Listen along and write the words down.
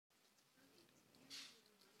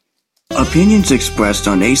opinions expressed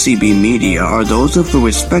on ACB Media are those of the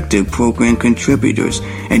respective program contributors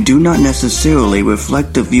and do not necessarily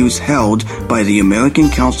reflect the views held by the American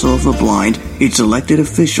Council of the Blind, its elected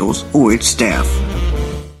officials, or its staff.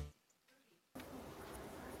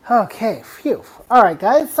 Okay, phew. Alright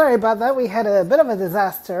guys, sorry about that. We had a bit of a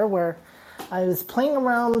disaster where I was playing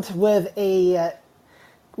around with a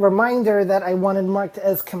reminder that I wanted marked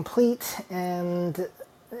as complete, and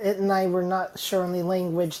it and I were not sure on the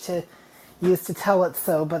language to use to tell it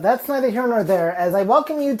so, but that's neither here nor there, as I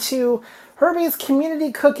welcome you to Herbies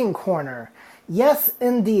Community Cooking Corner. Yes,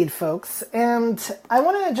 indeed, folks. And I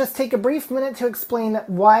want to just take a brief minute to explain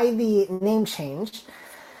why the name changed.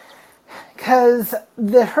 Because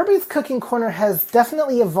the Herbies Cooking Corner has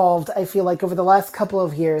definitely evolved, I feel like, over the last couple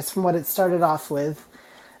of years from what it started off with.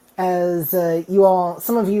 As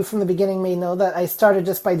some of you from the beginning may know that I started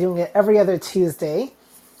just by doing it every other Tuesday.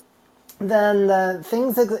 Then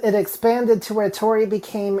it expanded to where Tori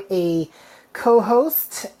became a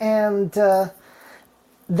co-host, and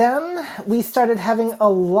then we started having a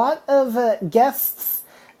lot of guests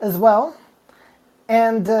as well.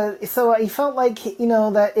 And so I felt like,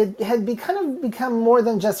 that it had become more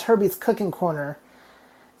than just Herbie's Cooking Corner.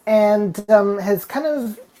 And has kind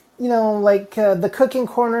of, the Cooking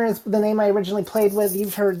Corner is the name I originally played with.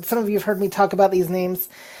 Some of you have heard me talk about these names.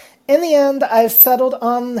 In the end, I've settled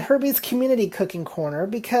on Herbie's Community Cooking Corner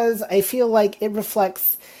because I feel like it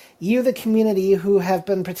reflects you, the community, who have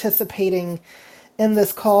been participating in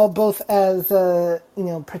this call, both as,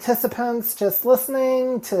 participants just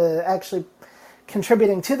listening to actually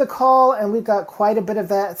contributing to the call, and we've got quite a bit of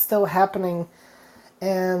that still happening,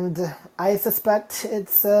 and I suspect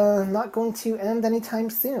it's not going to end anytime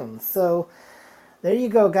soon. So there you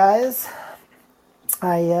go, guys.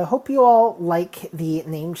 I hope you all like the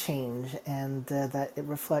name change and that it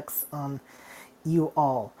reflects on you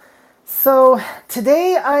all. So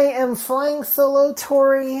today I am flying solo.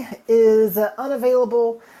 Tori is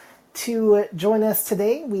unavailable to join us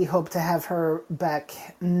today. We hope to have her back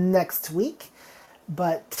next week.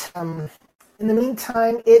 But in the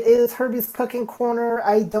meantime, it is Herbie's Cooking Corner.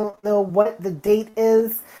 I don't know what the date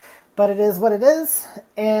is, but it is what it is.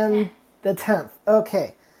 And the 10th.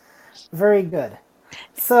 Okay. Very good.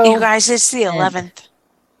 So, you guys, it's the 11th.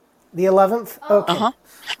 The 11th? Okay. Uh-huh.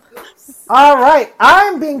 All right.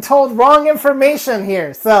 I'm being told wrong information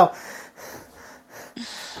here. So,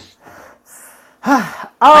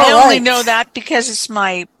 I only know that because it's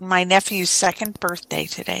my nephew's second birthday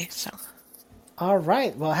today. So. All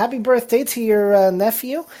right. Well, happy birthday to your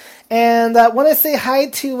nephew. And I want to say hi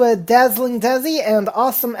to Dazzling Desi and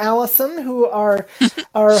Awesome Allison, who are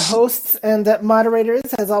our hosts and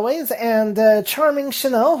moderators, as always, and Charming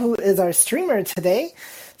Chanel, who is our streamer today.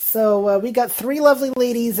 So we got three lovely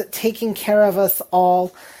ladies taking care of us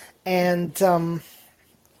all, and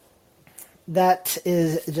that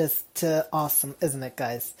is just awesome, isn't it,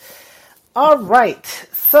 guys? All right.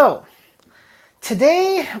 So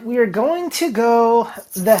today we are going to go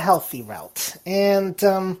the healthy route, and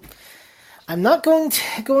I'm not going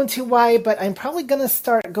to go into why, but I'm probably going to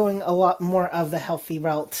start going a lot more of the healthy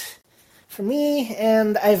route for me,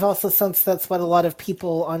 and I've also sensed that's what a lot of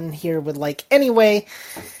people on here would like anyway,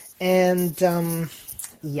 and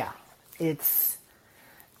yeah, it's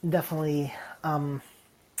definitely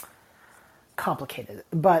complicated,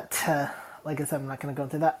 but like I said, I'm not going to go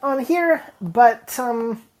into that on here, but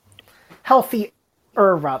healthy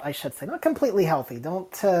route, I should say. Not completely healthy.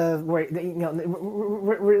 Don't worry.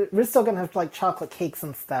 We're still going to have like chocolate cakes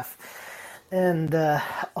and stuff and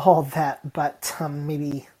all that, but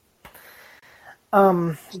maybe.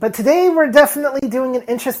 But today we're definitely doing an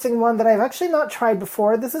interesting one that I've actually not tried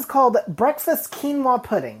before. This is called breakfast quinoa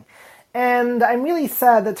pudding. And I'm really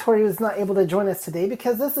sad that Tori was not able to join us today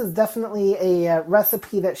because this is definitely a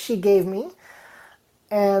recipe that she gave me.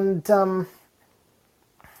 And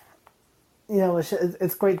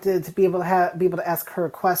it's great to be able to ask her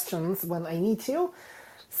questions when I need to.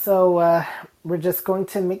 So we're just going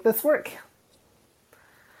to make this work.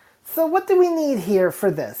 So what do we need here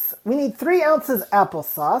for this? We need 3 ounces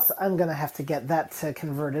applesauce. I'm going to have to get that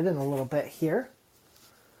converted in a little bit here.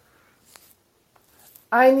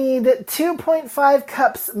 I need 2.5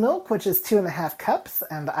 cups milk, which is 2.5 cups,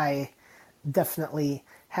 and I definitely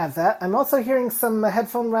have that. I'm also hearing some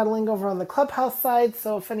headphone rattling over on the Clubhouse side,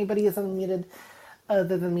 so if anybody is unmuted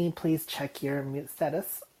other than me, please check your mute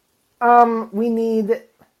status. We need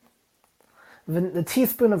a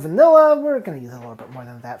teaspoon of vanilla. We're going to use a little bit more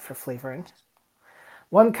than that for flavoring.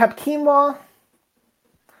 1 cup quinoa.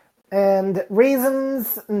 And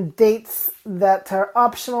raisins and dates that are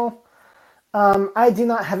optional. I do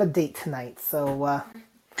not have a date tonight, so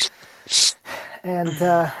And,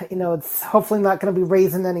 it's hopefully not going to be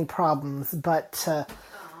raising any problems. But,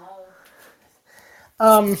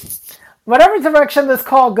 whatever direction this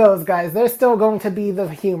call goes, guys, there's still going to be the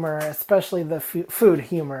humor, especially the food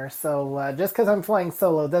humor. So just because I'm flying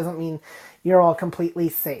solo doesn't mean you're all completely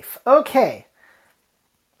safe. Okay.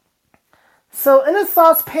 So in a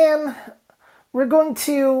saucepan, we're going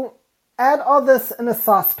to add all this in a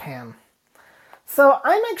saucepan. So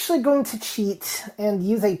I'm actually going to cheat and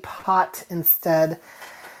use a pot instead,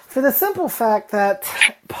 for the simple fact that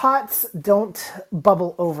pots don't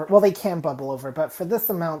bubble over. Well, they can bubble over, but for this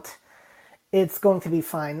amount, it's going to be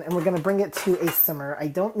fine. And we're going to bring it to a simmer. I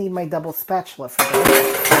don't need my double spatula for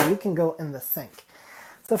this, so you can go in the sink.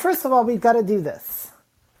 So first of all, we've got to do this.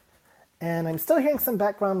 And I'm still hearing some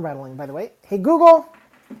background rattling, by the way. Hey, Google,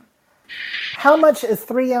 how much is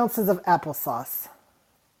 3 ounces of applesauce?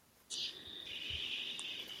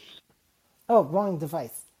 Oh, wrong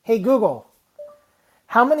device. Hey, Google,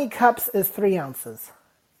 how many cups is 3 ounces?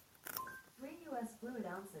 3 U.S. fluid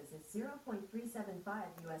ounces is 0.375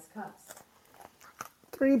 U.S. cups.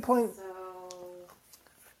 3 point... So,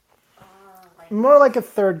 more like a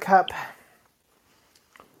third cup.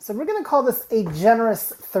 So we're going to call this a generous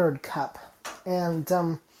third cup. And,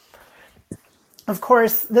 of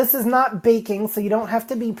course, this is not baking, so you don't have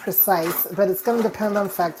to be precise, but it's going to depend on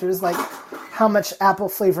factors like how much apple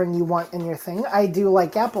flavoring you want in your thing. I do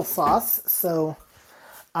like applesauce, so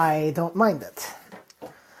I don't mind it.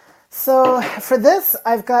 So for this,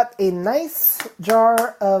 I've got a nice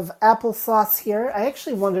jar of applesauce here. I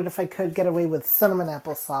actually wondered if I could get away with cinnamon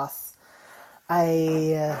applesauce.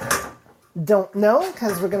 I don't know,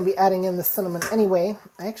 because we're going to be adding in the cinnamon anyway.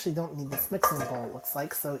 I actually don't need this mixing bowl, it looks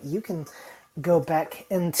like, so you can go back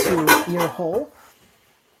into your hole.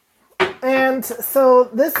 And so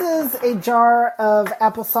this is a jar of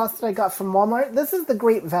applesauce that I got from Walmart. This is the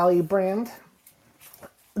Great Value brand.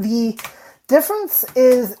 The difference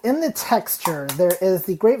is in the texture. There is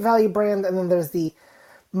the Great Value brand, and then there's the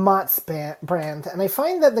Mott's brand. And I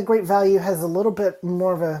find that the Great Value has a little bit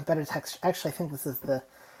more of a better texture. Actually, I think this is the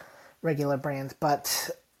regular brand,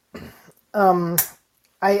 but I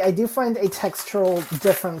do find a textural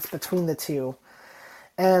difference between the two.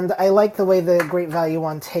 And I like the way the Great Value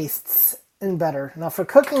one tastes and better. Now, for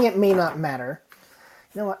cooking, it may not matter.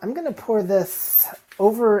 You know what? I'm going to pour this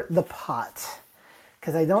over the pot,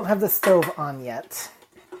 because I don't have the stove on yet.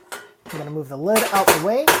 I'm going to move the lid out the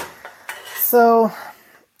way. So,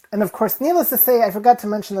 and of course, needless to say, I forgot to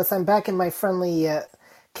mention this, I'm back in my friendly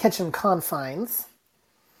kitchen confines.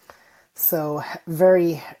 So,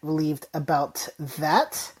 very relieved about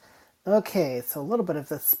that. Okay, so a little bit of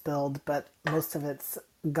this spilled, but most of it's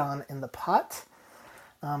gone in the pot.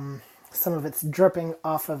 Some of it's dripping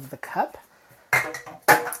off of the cup.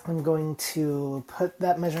 I'm going to put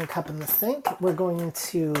that measuring cup in the sink. We're going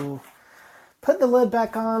to put the lid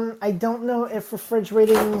back on. I don't know if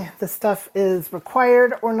refrigerating the stuff is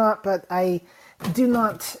required or not, but I do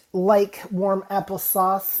not like warm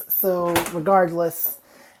applesauce, so regardless,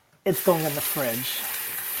 it's going in the fridge.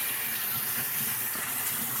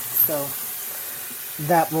 So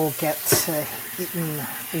that will get eaten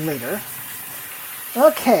later.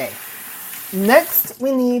 Okay. Next,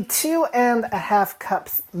 we need 2.5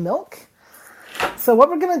 cups milk. So what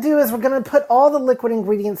we're going to do is we're going to put all the liquid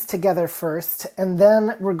ingredients together first, and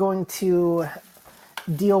then we're going to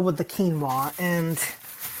deal with the quinoa. And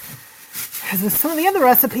as with some of the other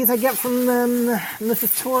recipes I get from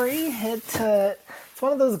Mrs. Tori, it's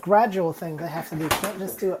one of those gradual things I have to do. You can't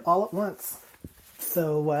just do it all at once.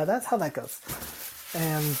 So that's how that goes.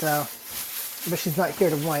 And but she's not here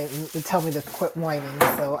to whine to tell me to quit whining,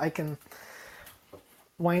 so I can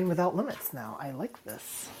whine without limits now. I like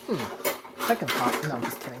this. Second thought. No, I'm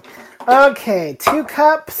just kidding. Okay, 2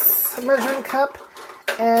 cups, measuring cup,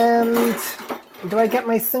 and do I get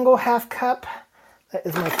my single half cup? That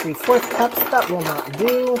is my 3/4 cups. That will not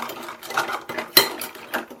do.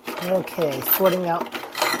 Okay, sorting out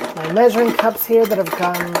my measuring cups here that have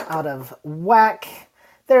gone out of whack.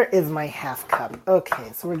 There is my half cup.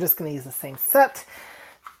 Okay, so we're just going to use the same set.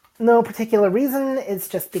 No particular reason, it's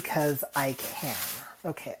just because I can.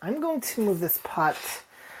 Okay, I'm going to move this pot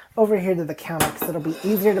over here to the counter because it'll be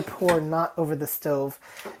easier to pour not over the stove.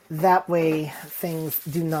 That way things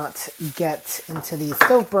do not get into the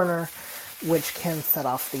stove burner, which can set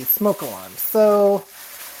off the smoke alarm. So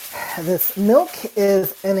this milk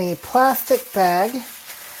is in a plastic bag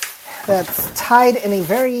that's tied in a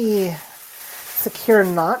very secure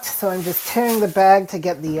knot. So I'm just tearing the bag to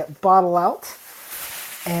get the bottle out.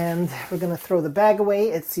 And we're going to throw the bag away.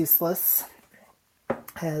 It's useless.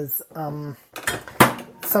 As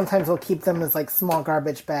sometimes we'll keep them as like small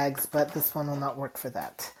garbage bags, but this one will not work for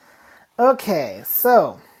that. Okay,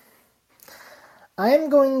 so I am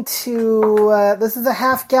going to, this is a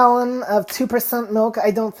half gallon of 2% milk.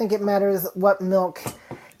 I don't think it matters what milk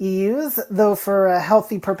you use, though for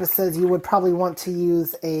healthy purposes you would probably want to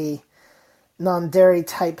use a non-dairy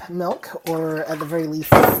type milk, or at the very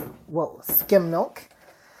least, skim milk.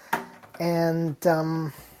 And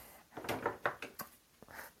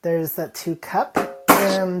there's that 2 cup.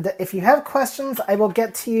 And if you have questions, I will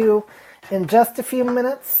get to you in just a few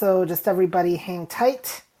minutes, so just everybody hang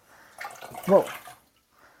tight. Whoa.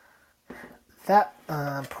 That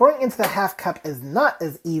pouring into the half cup is not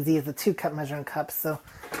as easy as the 2 cup measuring cup, so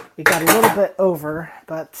we got a little bit over,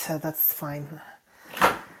 but that's fine.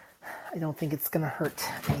 I don't think it's going to hurt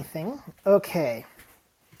anything. Okay.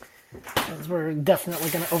 Because we're definitely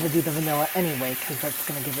going to overdo the vanilla anyway, because that's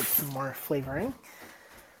going to give it some more flavoring.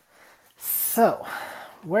 So,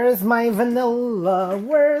 where's my vanilla?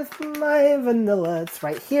 Where's my vanilla? It's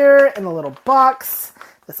right here in a little box.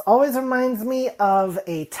 This always reminds me of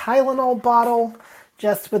a Tylenol bottle,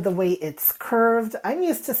 just with the way it's curved. I'm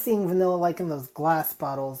used to seeing vanilla like in those glass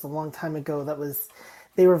bottles a long time ago.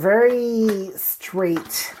 They were very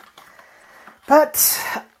straight. But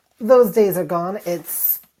those days are gone.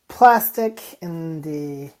 It's plastic and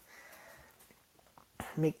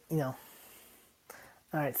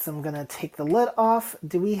Alright, so I'm going to take the lid off.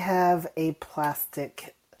 Do we have a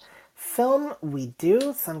plastic film? We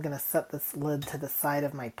do. So I'm going to set this lid to the side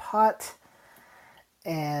of my pot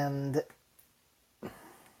and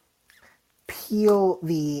peel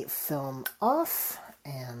the film off.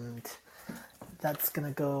 And that's going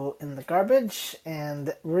to go in the garbage.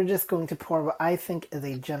 And we're just going to pour what I think is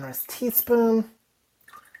a generous teaspoon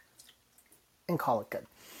and call it good.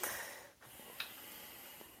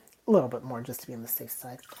 A little bit more just to be on the safe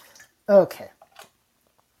side. Okay.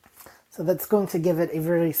 So that's going to give it a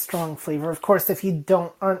very strong flavor. Of course, if you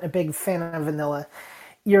aren't a big fan of vanilla,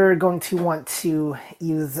 you're going to want to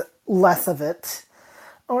use less of it.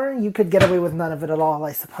 Or you could get away with none of it at all,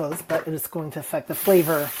 I suppose, but it is going to affect the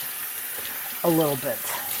flavor a little bit.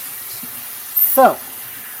 So,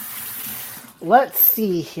 let's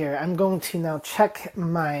see here. I'm going to now check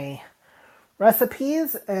my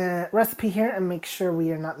recipe here and make sure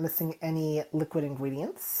we are not missing any liquid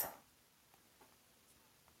ingredients.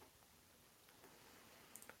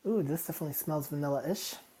 Ooh, this definitely smells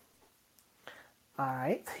vanilla-ish.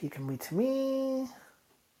 Alright, you can read to me.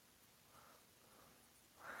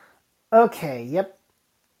 Okay, yep.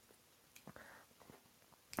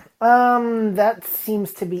 That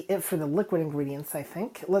seems to be it for the liquid ingredients, I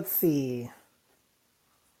think. Let's see.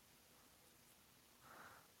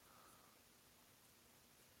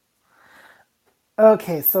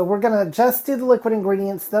 Okay, so we're going to just do the liquid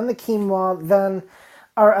ingredients, then the quinoa, then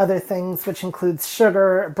our other things, which includes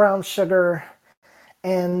sugar, brown sugar,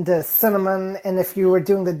 and cinnamon. And if you were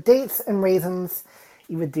doing the dates and raisins,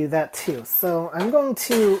 you would do that too. So we're going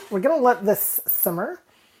to let this simmer.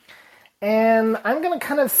 And I'm going to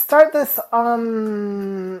kind of start this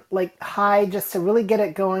on like high just to really get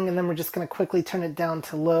it going. And then we're just going to quickly turn it down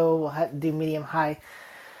to low. We'll have to do medium high.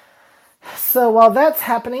 So while that's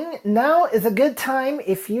happening, now is a good time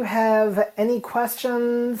if you have any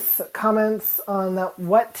questions, comments on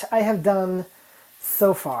what I have done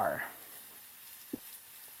so far.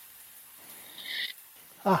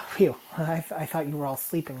 Oh, phew. I thought you were all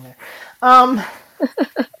sleeping there. Well,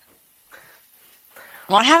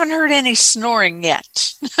 I haven't heard any snoring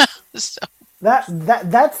yet. So.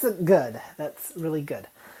 That's good. That's really good.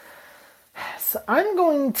 So I'm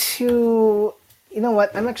going to... You know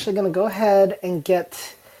what? I'm actually going to go ahead and get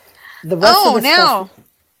the rest of the stuff.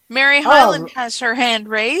 Mary Highland has her hand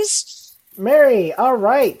raised. Mary, all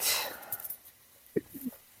right.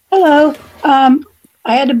 Hello. I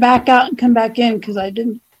had to back out and come back in because I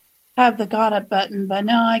didn't have the got it button, but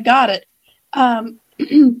now I got it.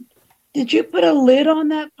 Did you put a lid on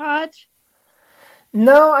that pot?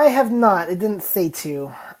 No, I have not. It didn't say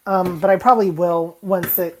to. But I probably will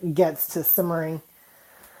once it gets to simmering.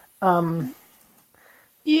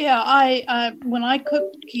 Yeah, I when I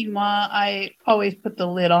cook quinoa, I always put the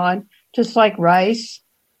lid on, just like rice.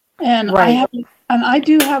 And right. I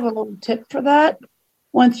do have a little tip for that.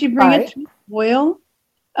 Once you bring it to boil,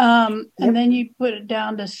 and then you put it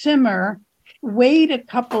down to simmer, wait a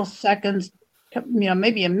couple seconds,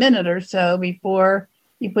 maybe a minute or so before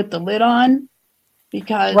you put the lid on,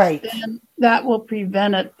 because then that will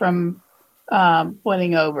prevent it from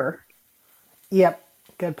boiling over. Yep,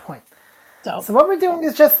 good point. So what we're doing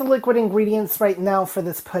is just the liquid ingredients right now for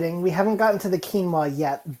this pudding. We haven't gotten to the quinoa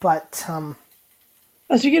yet, but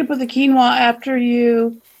Oh, so you're going to put the quinoa after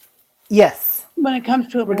you... Yes. When it comes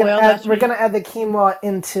to a We're boil, gonna add the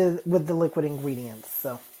quinoa with the liquid ingredients.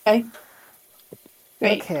 So. Okay.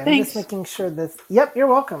 Great. Okay, I'm Thanks. just making sure this. Yep, you're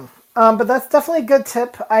welcome. But that's definitely a good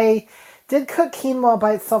tip. I did cook quinoa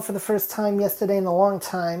by itself for the first time yesterday in a long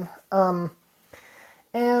time, and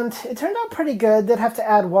it turned out pretty good. Did have to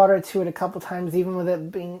add water to it a couple times, even with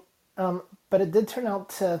it being, but it did turn out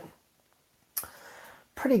to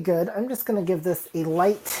pretty good. I'm just gonna give this a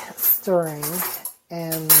light stirring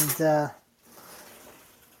and.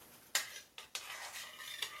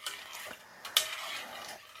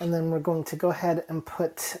 And then we're going to go ahead and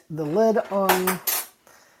put the lid on.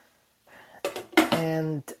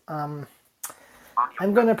 And I'm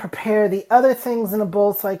going to prepare the other things in a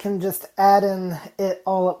bowl so I can just add in it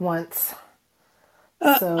all at once.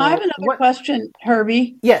 So I have another question,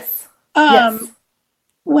 Herbie. Yes. Yes.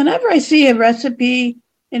 Whenever I see a recipe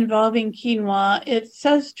involving quinoa, it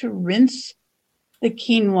says to rinse the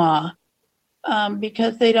quinoa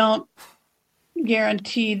because they don't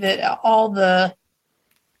guarantee that all the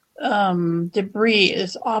debris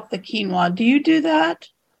is off the quinoa. Do you do that?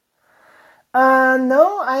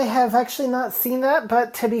 No, I have actually not seen that,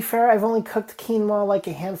 but to be fair, I've only cooked quinoa like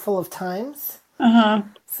a handful of times.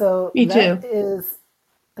 So me that too. Is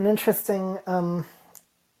an interesting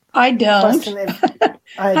I don't. question.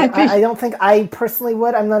 I don't think I personally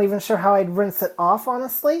would. I'm not even sure how I'd rinse it off,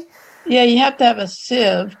 honestly. Yeah, you have to have a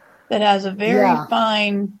sieve that has a very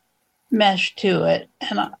fine mesh to it,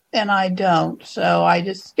 and I don't, so I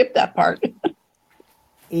just skip that part.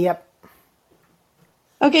 Yep.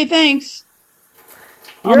 Okay, thanks.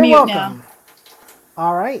 You're welcome. Now.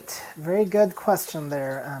 All right, very good question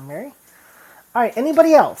there, Mary. All right,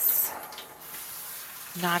 anybody else?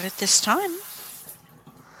 Not at this time.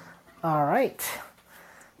 All right.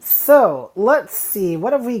 So let's see,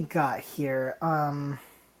 what have we got here?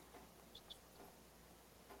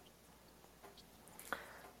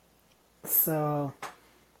 So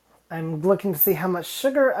I'm looking to see how much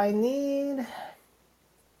sugar I need.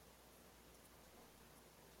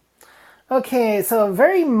 Okay, so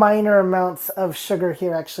very minor amounts of sugar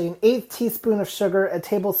here, actually. An 1/8 teaspoon of sugar, a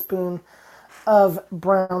tablespoon of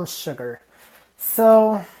brown sugar.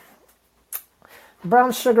 So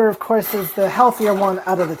brown sugar, of course, is the healthier one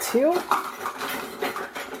out of the two.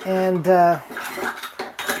 And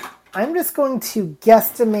I'm just going to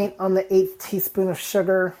guesstimate on the 1/8 teaspoon of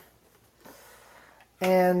sugar.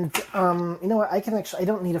 And you know what? I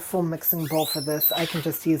don't need a full mixing bowl for this. I can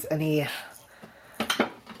just use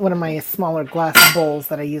one of my smaller glass bowls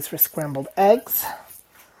that I use for scrambled eggs.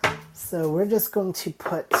 So we're just going to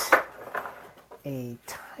put a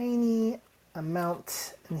tiny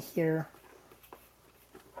amount in here.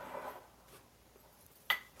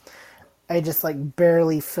 I just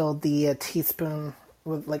barely filled the teaspoon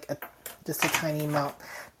with just a tiny amount.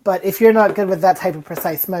 But if you're not good with that type of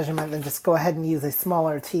precise measurement, then just go ahead and use a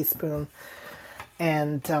smaller teaspoon,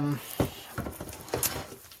 and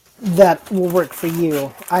that will work for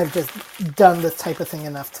you. I've just done this type of thing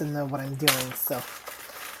enough to know what I'm doing, so.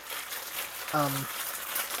 You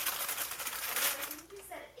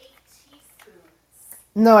said 8 teaspoons.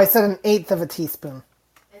 No, I said 1/8 of a teaspoon.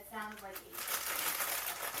 It sounds like 8.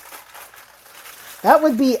 That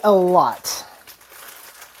would be a lot.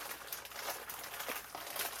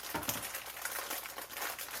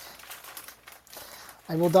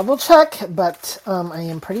 I will double check, but I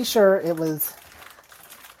am pretty sure it was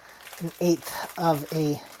 1/8 of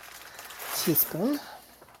a teaspoon.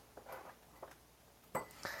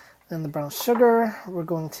 Then the brown sugar, we're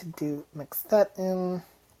going to mix that in.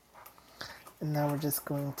 And now we're just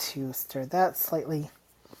going to stir that slightly.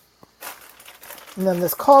 And then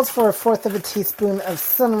this calls for 1/4 of a teaspoon of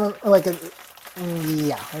cinnamon, we're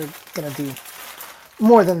gonna do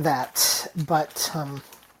more than that, but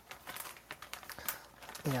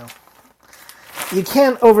you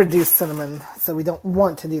can't overdo cinnamon, so we don't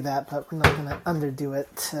want to do that, but we're not going to underdo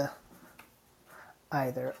it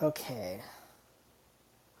either. Okay.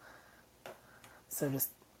 So just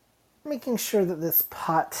making sure that this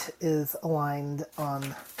pot is aligned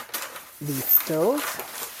on the stove.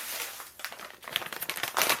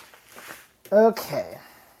 Okay.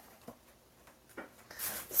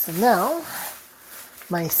 So now,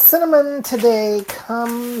 my cinnamon today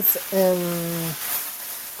comes in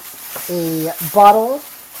a bottle.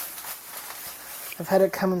 I've had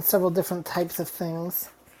it come in several different types of things.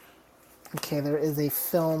 Okay, there is a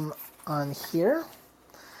film on here.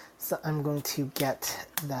 So I'm going to get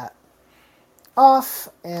that off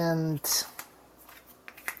and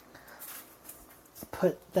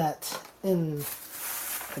put that in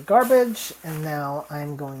the garbage. And now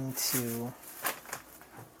I'm going to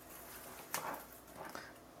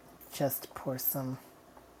just pour some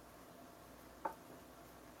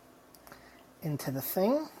into the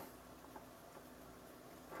thing.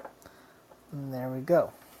 And there we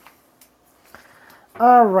go.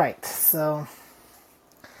 All right, so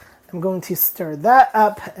I'm going to stir that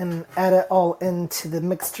up and add it all into the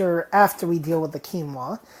mixture after we deal with the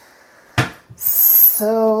quinoa.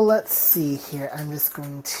 So let's see here. I'm just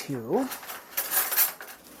going to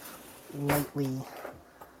lightly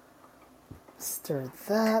stir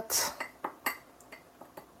that.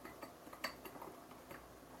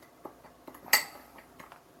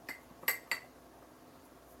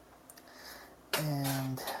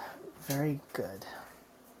 And very good.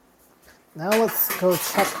 Now let's go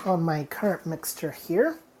check on my current mixture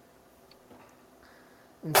here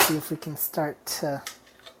and see if we can start to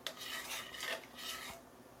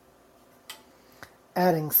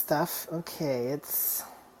adding stuff. Okay, it's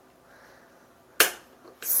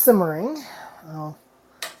simmering. I'll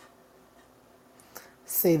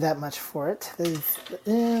say that much for it. This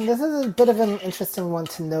is a bit of an interesting one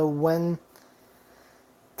to know when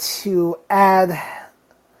to add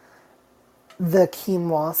the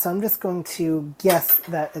quinoa, so I'm just going to guess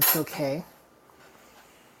that it's okay.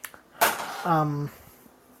 I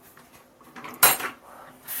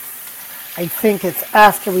think it's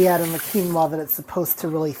after we add in the quinoa that it's supposed to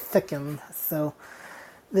really thicken. So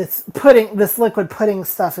this liquid pudding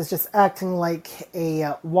stuff is just acting like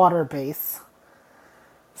a water base.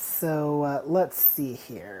 So let's see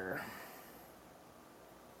here.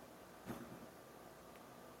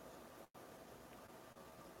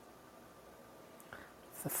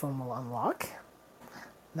 The foam will unlock.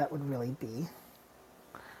 That would really be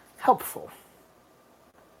helpful.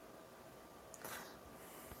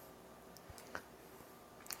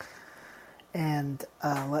 And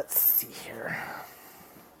let's see here.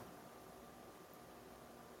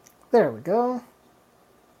 There we go.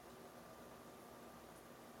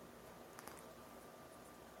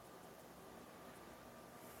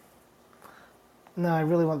 No, I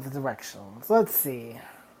really want the directions. Let's see.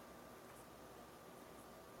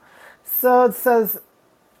 So it says,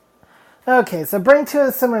 okay, so bring to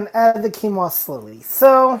a simmer and add the quinoa slowly.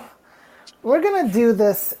 So we're going to do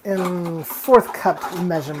this in fourth cup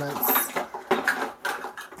measurements.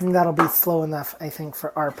 And that'll be slow enough, I think,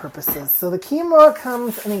 for our purposes. So the quinoa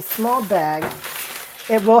comes in a small bag.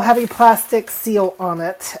 It will have a plastic seal on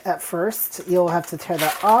it at first. You'll have to tear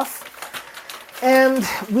that off. And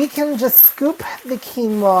we can just scoop the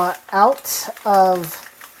quinoa out of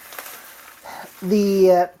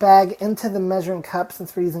the bag into the measuring cup,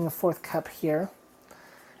 since we're using a fourth cup here.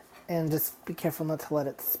 And just be careful not to let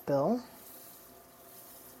it spill.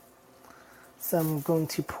 So I'm going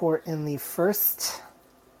to pour in the first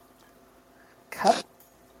cup.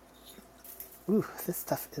 Ooh, this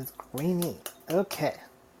stuff is grainy. Okay.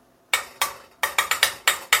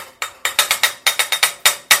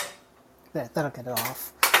 There, that'll get it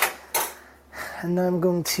off. And now I'm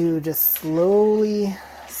going to just slowly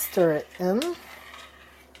stir it in.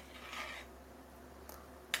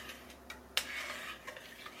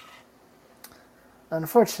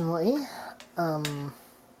 Unfortunately, I'm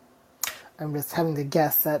just having to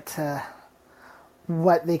guess at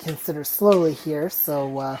what they consider slowly here,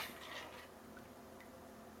 so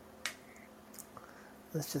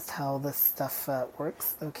that's just how this stuff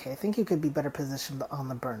works. Okay, I think you could be better positioned on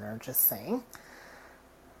the burner, just saying.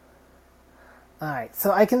 Alright,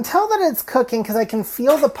 so I can tell that it's cooking because I can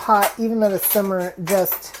feel the pot, even at a simmer,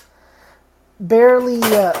 just barely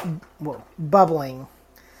bubbling.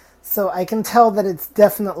 So I can tell that it's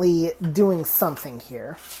definitely doing something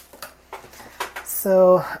here.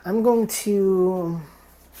 So I'm going to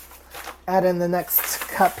add in the next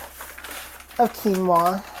cup of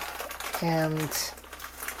quinoa, and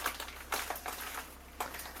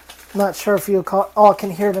not sure if you all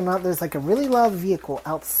can hear it or not. There's like a really loud vehicle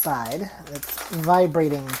outside that's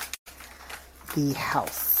vibrating the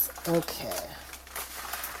house. Okay.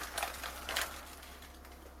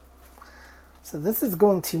 So this is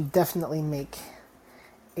going to definitely make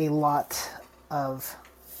a lot of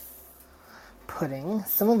pudding.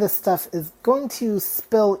 Some of this stuff is going to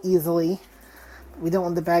spill easily. We don't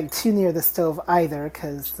want the bag too near the stove either,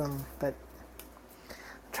 because, but I'm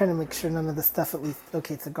trying to make sure none of the stuff, at least,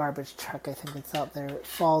 okay, it's a garbage truck, I think it's out there, it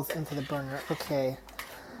falls into the burner. Okay.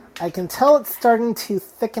 I can tell it's starting to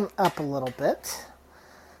thicken up a little bit.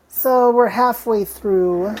 So we're halfway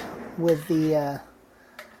through with the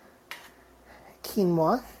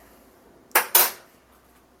quinoa.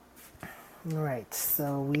 Alright,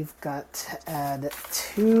 so we've got to add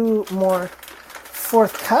 2 more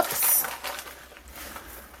fourth cups.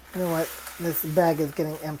 You know what? This bag is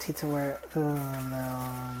getting empty to where, oh no,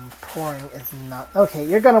 I'm pouring is not... Okay,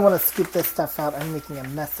 you're going to want to scoop this stuff out. I'm making a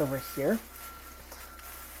mess over here.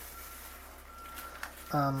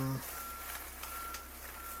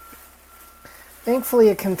 Thankfully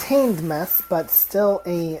a contained mess, but still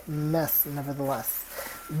a mess nevertheless.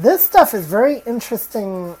 This stuff is very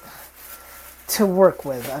interesting to work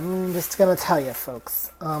with. I'm just going to tell you,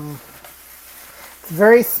 folks. It's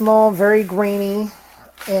very small, very grainy,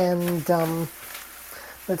 and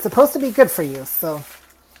it's supposed to be good for you, so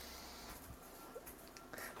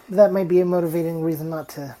that might be a motivating reason not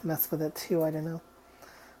to mess with it too, I don't know.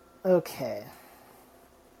 Okay.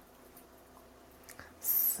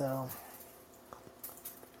 So,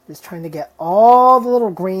 just trying to get all the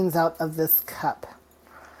little grains out of this cup.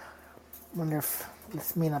 Wonder if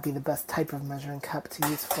this may not be the best type of measuring cup to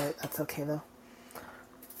use for it. That's okay though.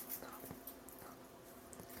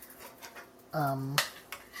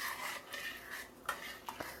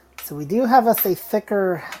 So we do have us a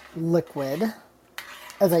thicker liquid,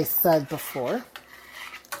 as I said before.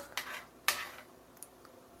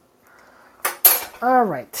 All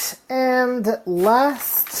right, and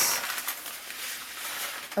last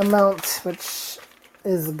amount, which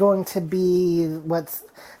is going to be what's...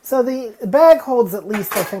 So the bag holds at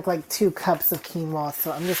least, I think, like 2 cups of quinoa,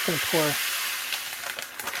 so I'm just going to pour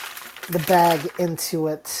the bag into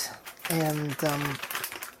it, and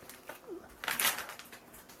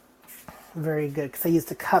very good, because I used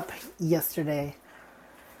a cup yesterday,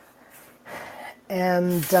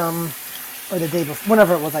 and, or the day before,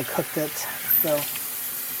 whenever it was I cooked it, so...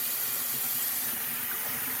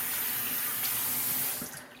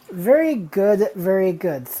 Very good, very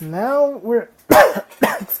good. So now we're,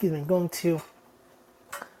 excuse me, going to...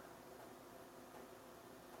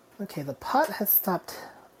 Okay, the pot has stopped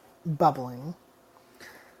bubbling.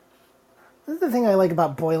 This is the thing I like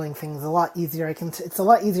about boiling things. A lot easier. It's a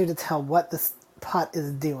lot easier to tell what this pot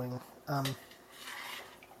is doing.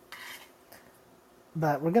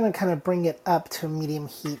 But we're going to kind of bring it up to a medium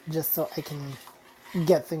heat just so I can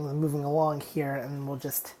get things moving along here, and we'll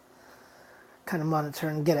just kind of monitor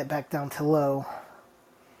and get it back down to low.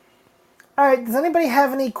 Alright, does anybody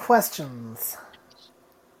have any questions?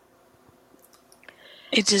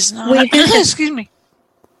 It does not. Excuse me.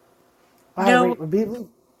 No.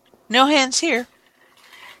 No hands here.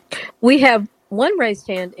 We have one raised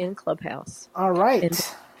hand in Clubhouse. Alright. And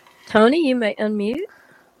Tony, you may unmute.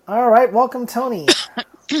 Alright, welcome Tony.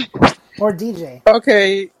 Or DJ.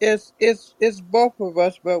 Okay, it's both of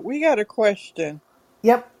us, but we got a question.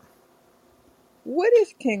 Yep. What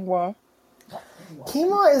is quinoa?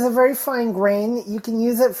 Quinoa is a very fine grain. You can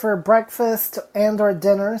use it for breakfast and or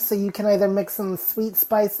dinner, so you can either mix in sweet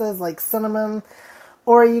spices like cinnamon,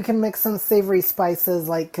 or you can mix in savory spices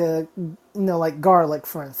like like garlic,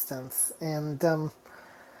 for instance. And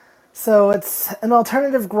so it's an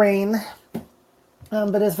alternative grain,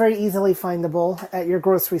 but it's very easily findable at your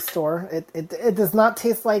grocery store. It does not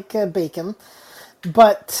taste like bacon,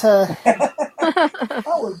 but I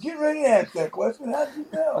was getting ready to ask that question. How did you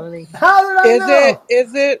know? How did I know?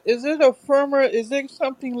 Is it a firmer? Is it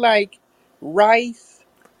something like rice?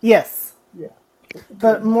 Yes. Yeah.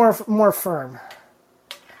 But more firm.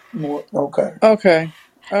 More okay. Okay.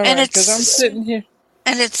 All And right, because I'm sitting here.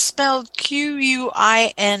 And it's spelled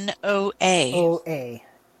Quinoa. OA.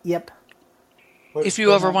 Yep. If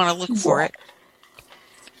you ever want to look for it.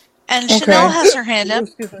 And Chanel has her hand up.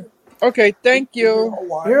 Okay, thank you.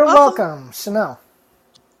 You're welcome, Chanel.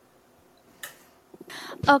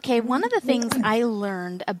 Okay, one of the things I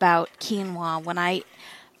learned about quinoa when I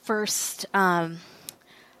first heard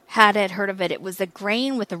of it, it was a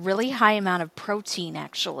grain with a really high amount of protein,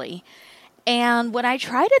 actually. And when I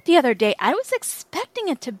tried it the other day, I was expecting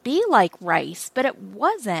it to be like rice, but it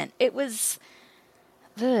wasn't. It was...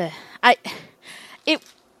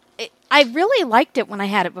 I really liked it when I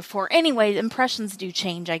had it before. Anyway, impressions do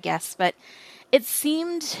change, I guess, but it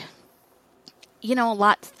seemed, a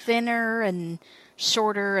lot thinner and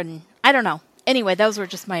shorter, and I don't know. Anyway, those were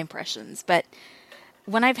just my impressions, but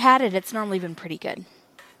when I've had it, it's normally been pretty good.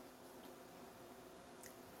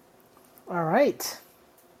 All right.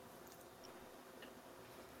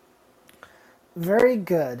 Very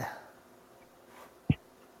good.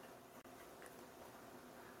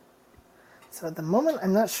 So at the moment,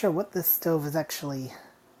 I'm not sure what this stove is actually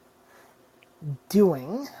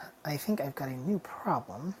doing. I think I've got a new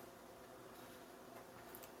problem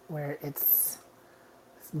where this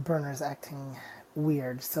burner's acting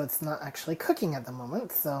weird, so it's not actually cooking at the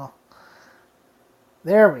moment. So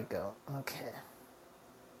there we go. Okay.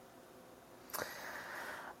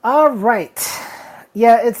 All right.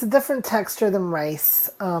 Yeah, it's a different texture than rice.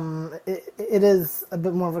 It is a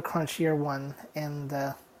bit more of a crunchier one, and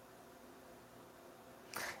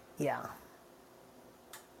Yeah.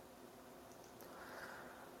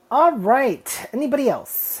 All right. Anybody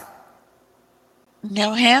else?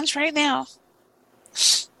 No hands right now.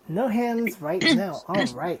 No hands right now. All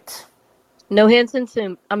right. No hands in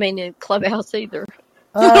Zoom. I mean, in Clubhouse either.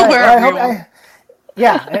 All right. Well, I Wherever hope you are.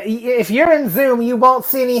 yeah, if you're in Zoom, you won't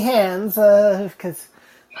see any hands, because...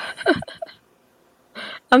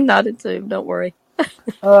 I'm not in Zoom. Don't worry.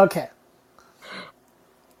 Okay.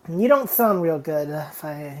 You don't sound real good, if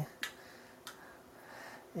I...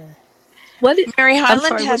 What? Mary I'm Highland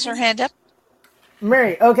sorry. has her hand up.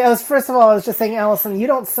 Mary, okay, first of all, I was just saying, Allison, you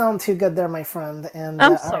don't sound too good there, my friend, and,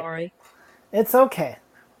 I'm all right. sorry. It's okay.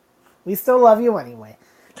 We still love you anyway.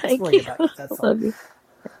 Just Thank worried you. about you, I that's all. love you.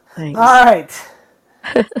 Thanks. All right.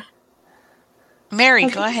 Mary,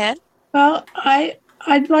 Okay. go ahead. Well,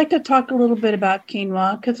 I'd like to talk a little bit about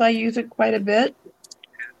quinoa because I use it quite a bit.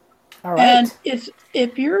 All And right. it's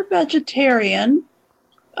if you're a vegetarian,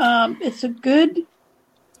 it's a good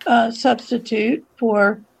substitute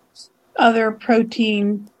for other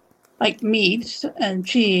protein like meats and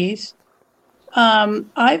cheese.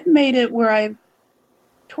 I've made it where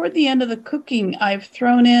toward the end of the cooking, I've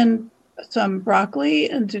thrown in some broccoli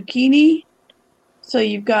and zucchini. So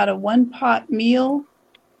you've got a one pot meal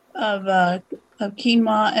of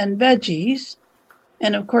quinoa and veggies.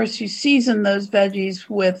 And of course, you season those veggies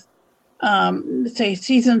with, say,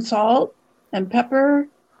 seasoned salt and pepper,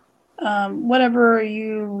 whatever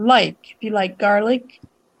you like. If you like garlic,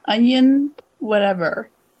 onion, whatever.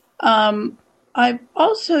 I've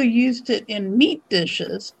also used it in meat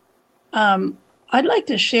dishes. I'd like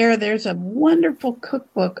to share there's a wonderful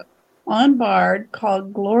cookbook on Bard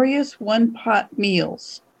called Glorious One Pot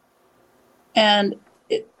Meals. And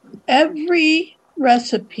every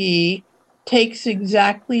recipe takes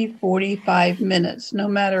exactly 45 minutes, no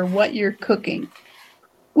matter what you're cooking,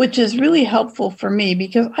 which is really helpful for me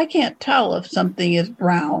because I can't tell if something is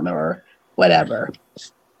brown or whatever.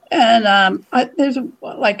 And I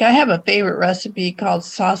have a favorite recipe called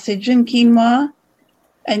sausage and quinoa,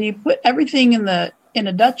 and you put everything in a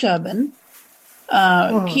Dutch oven,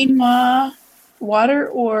 quinoa, water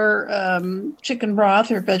or chicken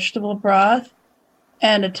broth or vegetable broth,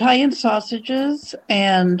 and Italian sausages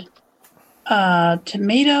and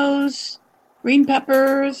tomatoes, green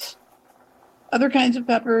peppers, other kinds of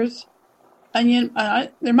peppers, onion.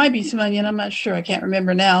 There might be some onion. I'm not sure. I can't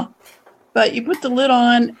remember now. But you put the lid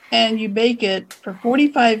on and you bake it for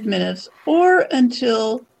 45 minutes or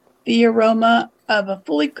until the aroma of a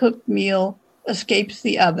fully cooked meal escapes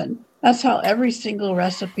the oven. That's how every single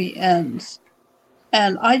recipe ends.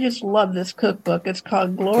 And I just love this cookbook. It's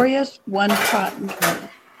called Glorious One Pot Meal.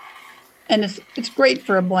 And it's great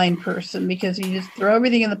for a blind person because you just throw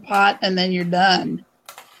everything in the pot and then you're done.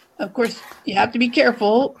 Of course, you have to be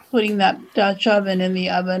careful putting that Dutch oven in the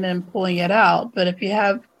oven and pulling it out. But if you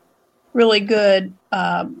have really good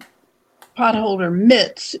potholder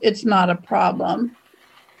mitts, it's not a problem.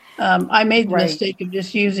 I made the mistake of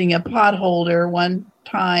just using a potholder one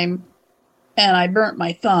time, and I burnt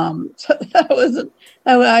my thumb. So that wasn't.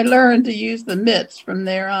 I learned to use the mitts from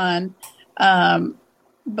there on. And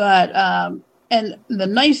the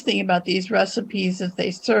nice thing about these recipes is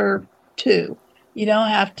they serve two. You don't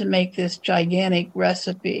have to make this gigantic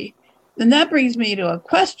recipe. And that brings me to a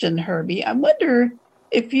question, Herbie. I wonder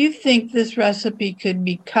if you think this recipe could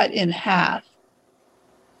be cut in half.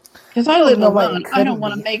 Because I live alone. I don't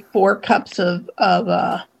want to make 4 cups of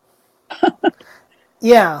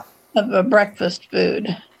yeah, of a breakfast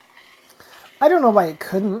food. I don't know why it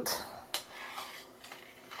couldn't.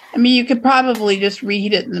 I mean, you could probably just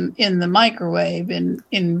reheat it in the microwave in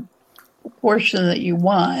the portion that you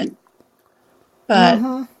want.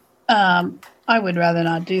 But I would rather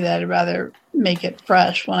not do that. I'd rather make it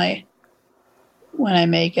fresh when I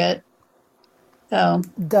make it. So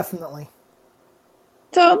definitely.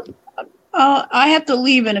 So I have to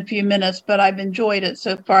leave in a few minutes, but I've enjoyed it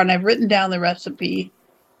so far, and I've written down the recipe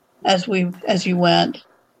as you went.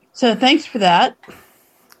 So thanks for that.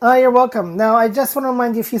 You're welcome. Now, I just want to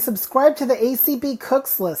remind you, if you subscribe to the ACB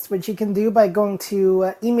Cooks List, which you can do by going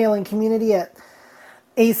to emailing community at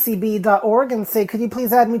acb.org and say, could you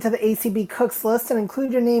please add me to the ACB Cooks List and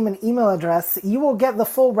include your name and email address, you will get the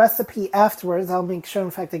full recipe afterwards. I'll make sure,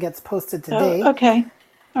 in fact, it gets posted today. Oh, okay.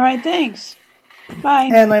 All right, thanks. Bye.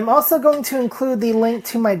 And I'm also going to include the link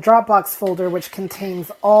to my Dropbox folder, which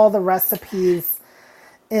contains all the recipes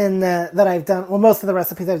that I've done. Well, most of the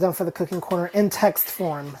recipes I've done for the Cooking Corner in text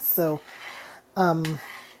form. So I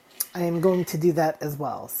am going to do that as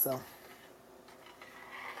well. So.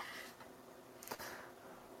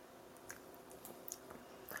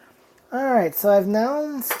 All right, so I've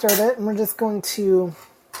now stirred it, and we're just going to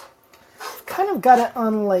kind of got it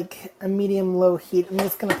on like a medium-low heat. I'm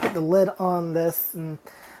just going to put the lid on this, and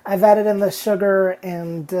I've added in the sugar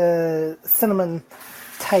and cinnamon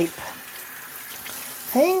type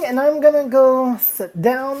thing, and I'm going to go sit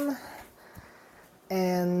down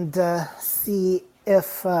and see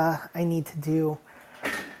if I need to do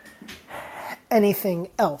anything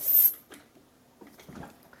else.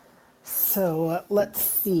 So let's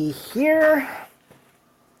see here.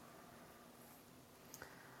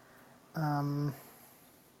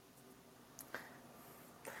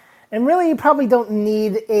 And really, you probably don't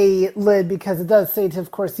need a lid because it does say to, of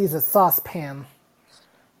course, use a saucepan.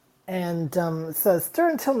 And it says stir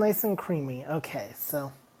until nice and creamy. Okay,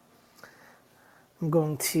 so I'm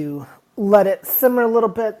going to let it simmer a little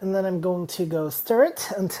bit, and then I'm going to go stir it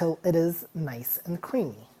until it is nice and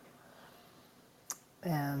creamy.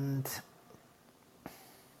 And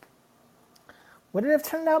would it have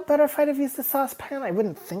turned out better if I'd have used the saucepan? I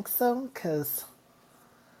wouldn't think so, because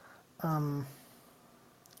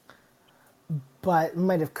but it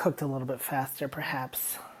might have cooked a little bit faster,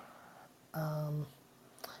 perhaps.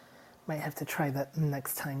 Might have to try that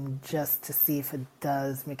next time just to see if it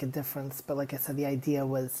does make a difference. But like I said, the idea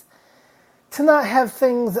was to not have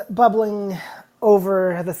things bubbling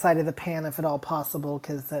over the side of the pan if at all possible,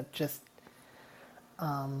 because that just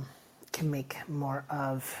can make more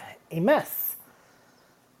of a mess.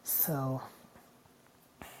 So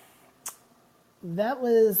that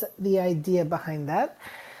was the idea behind that.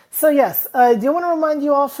 So yes, I do want to remind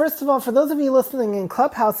you all, first of all, for those of you listening in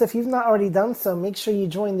Clubhouse, if you've not already done so, make sure you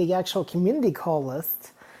join the actual community call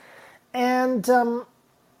list. And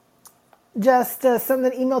just send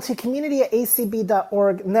an email to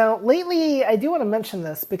community@acb.org. Now, lately, I do want to mention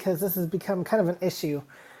this because this has become kind of an issue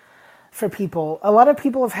for people. A lot of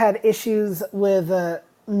people have had issues with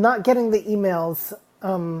not getting the emails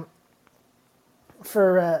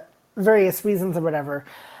for various reasons or whatever.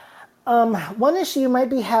 One issue you might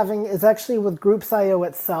be having is actually with Groups.io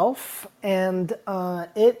itself, and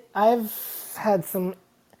I've had some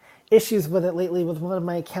issues with it lately with one of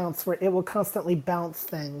my accounts where it will constantly bounce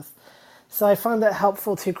things. So I found it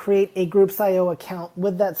helpful to create a Groups.io account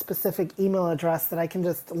with that specific email address that I can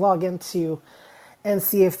just log into and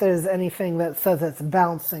see if there's anything that says it's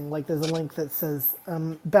bouncing, like there's a link that says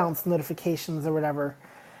bounce notifications or whatever.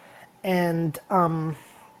 And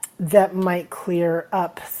that might clear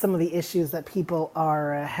up some of the issues that people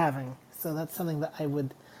are having. So that's something that I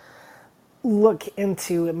would look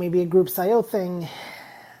into. It may be a Groups.io thing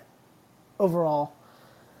overall.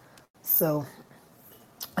 So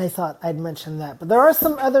I thought I'd mention that. But there are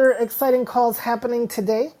some other exciting calls happening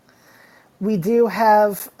today. We do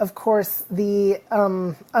have, of course, the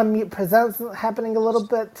Unmute Presents happening a little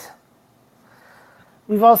bit.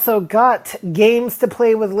 We've also got games to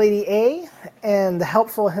play with Lady A and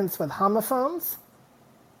helpful hints with homophones.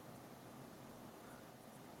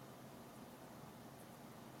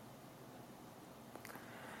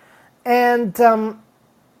 And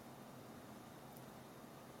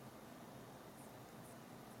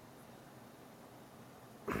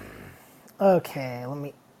okay, let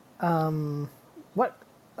me what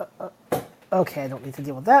okay, I don't need to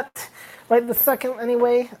deal with that right this second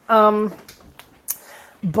anyway.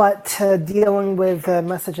 But dealing with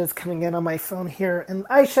messages coming in on my phone here, and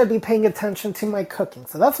I should be paying attention to my cooking.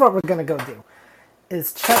 So that's what we're going to go do,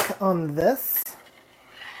 is check on this.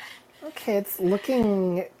 Okay, it's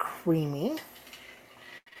looking creamy.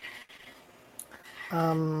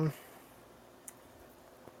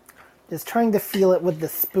 Just trying to feel it with the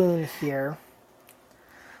spoon here.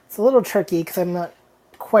 It's a little tricky because I'm not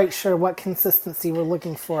quite sure what consistency we're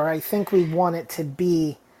looking for. I think we want it to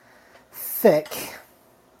be thick.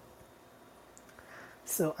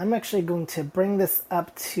 So I'm actually going to bring this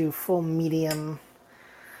up to full medium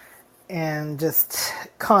and just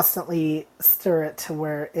constantly stir it to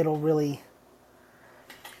where it'll really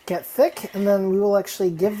get thick. And then we will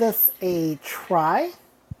actually give this a try.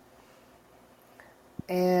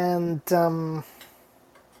 And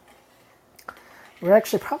we're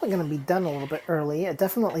actually probably going to be done a little bit early. It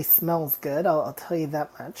definitely smells good, I'll tell you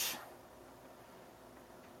that much.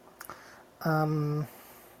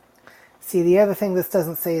 See, the other thing this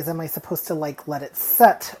doesn't say is, am I supposed to, like, let it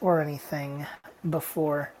set or anything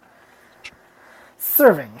before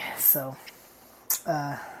serving? So,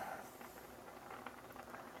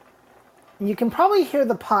 you can probably hear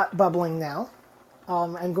the pot bubbling now.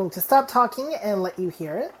 I'm going to stop talking and let you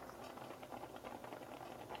hear it.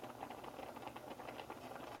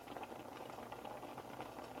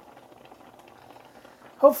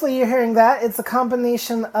 Hopefully you're hearing that. It's a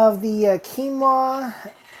combination of the quinoa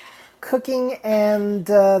cooking and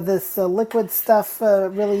this liquid stuff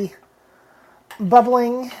really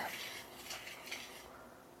bubbling.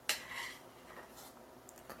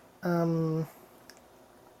 I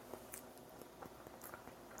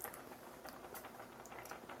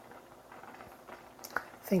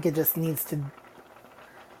think it just needs to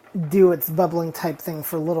do its bubbling type thing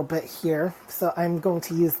for a little bit here. So I'm going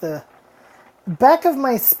to use the back of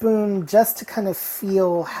my spoon just to kind of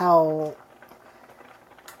feel how,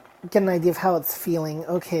 get an idea of how it's feeling.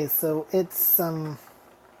 Okay, so it's,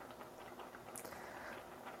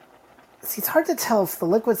 see, it's hard to tell if the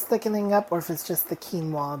liquid's thickening up or if it's just the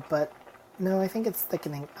quinoa, but no, I think it's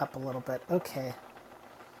thickening up a little bit. Okay.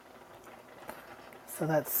 So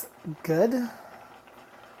that's good.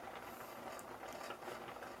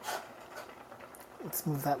 Let's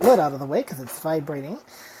move that lid out of the way because it's vibrating.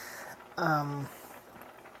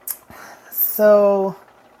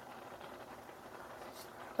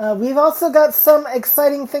 We've also got some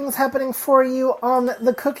exciting things happening for you on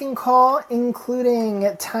the cooking call, including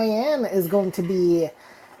Tyann is going to be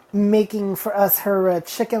making for us her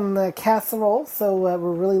chicken casserole. So we're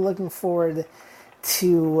really looking forward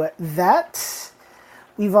to that.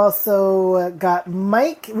 We've also got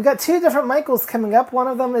Mike. We've got two different Michaels coming up. One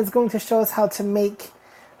of them is going to show us how to make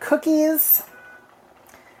cookies.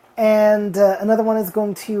 And another one is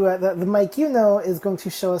going to, the Mike you know, is going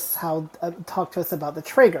to show us how, talk to us about the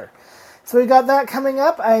Traeger. So we've got that coming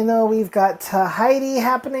up. I know we've got Heidi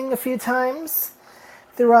happening a few times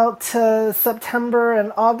throughout September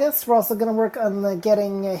and August. We're also going to work on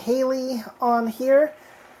getting Haley on here,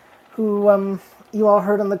 who you all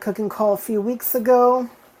heard on the cooking call a few weeks ago.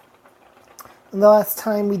 And the last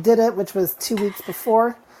time we did it, which was 2 weeks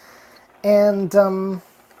before. And,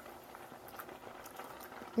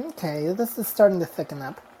 okay, this is starting to thicken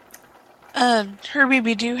up. Herbie,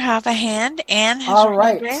 we do have a hand. Anne has all her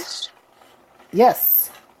hand right. raised.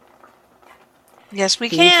 Yes. Yes, we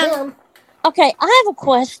can. Okay, I have a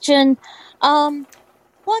question.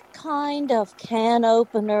 What kind of can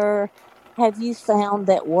opener have you found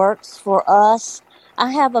that works for us?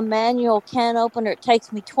 I have a manual can opener. It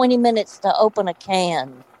takes me 20 minutes to open a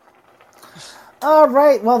can. All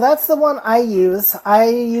right. Well, that's the one I use. I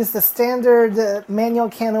use the standard manual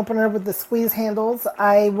can opener with the squeeze handles.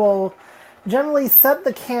 I will generally set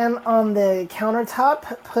the can on the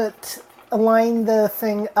countertop, align the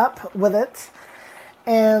thing up with it,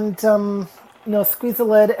 and squeeze the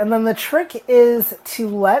lid. And then the trick is to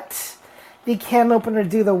let the can opener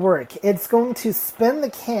do the work. It's going to spin the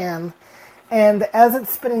can, and as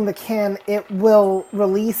it's spinning the can, it will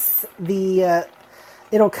release the.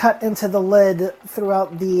 It'll cut into the lid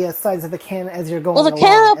throughout the sides of the can as you're going along. Well, the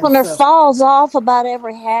can opener falls off about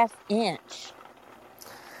every half inch.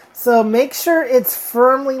 So make sure it's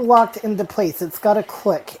firmly locked into place. It's got to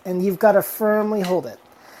click, and you've got to firmly hold it.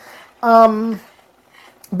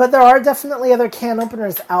 But there are definitely other can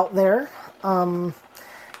openers out there.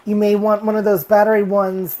 You may want one of those battery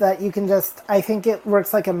ones that you can just, I think it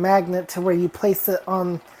works like a magnet to where you place it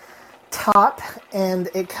on top and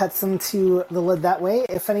it cuts into the lid that way.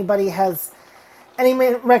 If anybody has any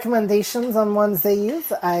recommendations on ones they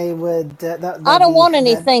use, I would... I don't want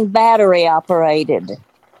anything battery operated.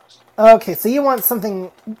 Okay, so you want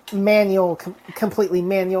something manual, completely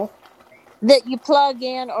manual? That you plug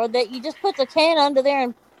in, or that you just put the can under there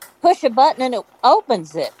and push a button and it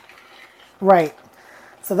opens it. Right.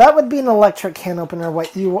 So that would be an electric can opener,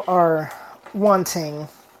 what you are wanting.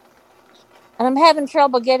 And I'm having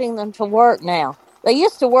trouble getting them to work now. They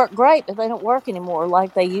used to work great, but they don't work anymore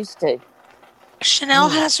like they used to. Chanel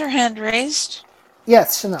has her hand raised.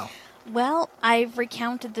 Yes, Chanel. Well, I've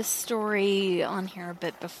recounted this story on here a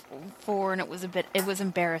bit before, and it was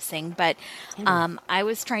embarrassing, but I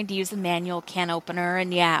was trying to use a manual can opener,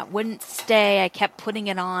 and it wouldn't stay. I kept putting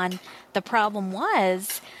it on. The problem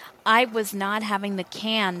was I was not having the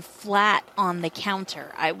can flat on the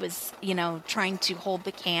counter. I was, trying to hold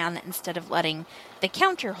the can instead of letting the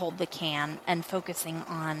counter hold the can and focusing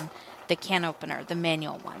on the can opener, the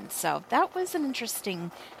manual one. So that was an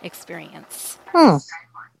interesting experience.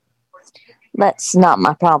 That's not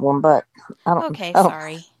my problem, but I don't. Okay,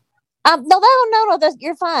 sorry. No,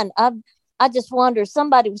 you're fine. I just wonder.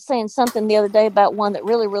 Somebody was saying something the other day about one that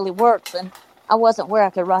really, really works, and I wasn't where I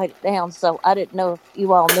could write it down, so I didn't know if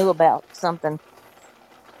you all knew about something.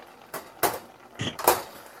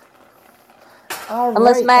 All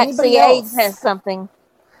Unless right. Maxie Aids has something.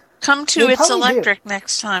 Come to It's Electric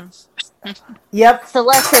next time. Yep. It's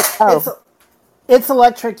electric. It's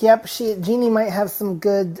electric. Yep. Jeannie might have some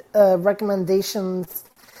good recommendations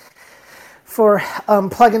for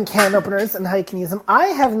plug-in can openers and how you can use them. I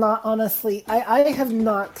have not, honestly. I have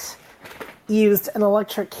not used an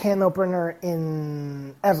electric can opener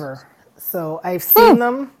in ever. So I've seen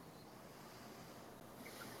them.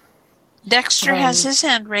 Dexter has his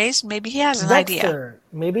hand raised. Maybe he has an idea. Dexter,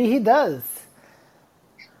 maybe he does.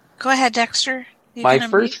 Go ahead, Dexter. My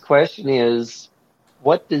first question is,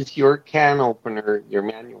 what does your can opener, your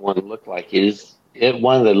manual one, look like? Is it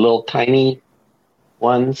one of the little tiny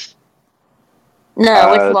ones?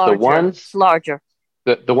 No, it's larger. It's larger.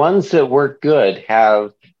 The ones that work good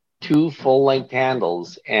have 2 full-length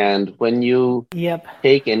handles, and when you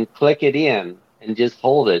take and click it in and just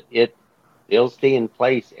hold it, it'll stay in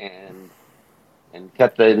place and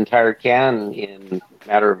cut the entire can in a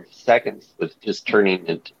matter of seconds with just turning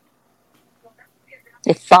it.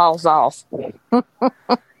 It falls off.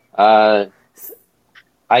 I've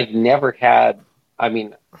never had. I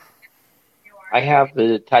mean, I have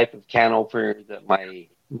the type of can opener that my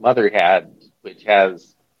mother had, which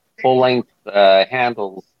has full-length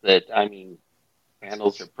handles that,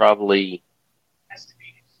 handles are probably,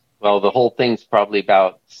 the whole thing's probably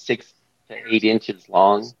about 6 to 8 inches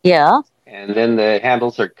long. Yeah. And then the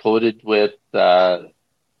handles are coated with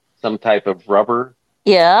some type of rubber.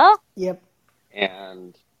 Yeah. Yep.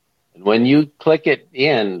 And when you click it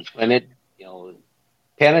in, when it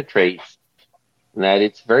penetrates, that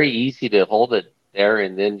it's very easy to hold it there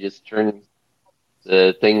and then just turn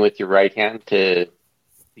the thing with your right hand to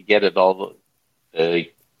get it all the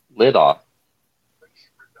lid off.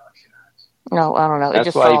 No, I don't know. It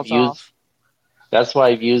just falls off. That's why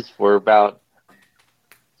I've used for about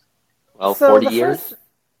 40 years.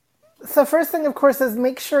 So first thing, of course, is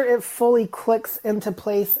make sure it fully clicks into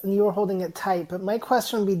place and you're holding it tight. But my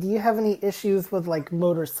question would be, do you have any issues with,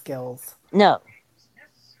 motor skills? No.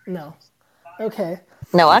 No. Okay.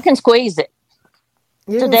 No, I can squeeze it.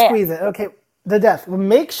 You can squeeze it. Okay. The death. Well,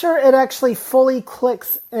 make sure it actually fully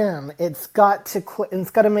clicks in. It's got to it's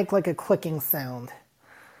got to make, a clicking sound.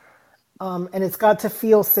 And it's got to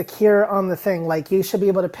feel secure on the thing. You should be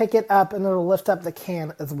able to pick it up and it'll lift up the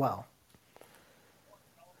can as well.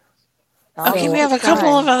 Okay, we have a couple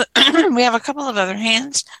of other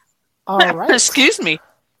hands. All right. Excuse me,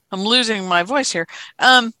 I'm losing my voice here.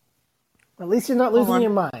 At least you're not losing your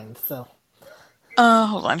mind. So,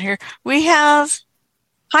 hold on here. We have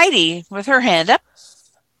Heidi with her hand up.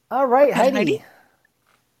 All right, Heidi.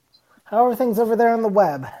 How are things over there on the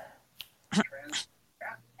web?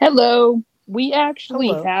 Hello. We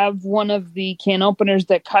actually have one of the can openers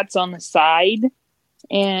that cuts on the side,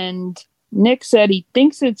 and Nick said he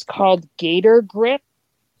thinks it's called Gator Grip,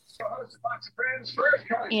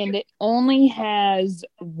 and it only has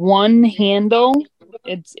one handle.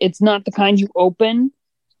 It's not the kind you open,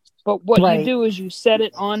 but what you do is you set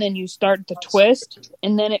it on and you start to twist,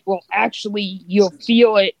 and then it will you'll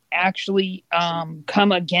feel it actually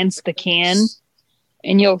come against the can,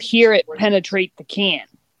 and you'll hear it penetrate the can.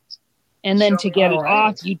 And then to get it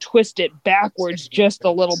off, you twist it backwards just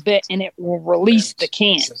a little bit, and it will release the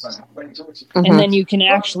can. Mm-hmm. And then you can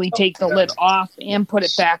actually take the lid off and put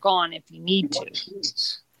it back on if you need to.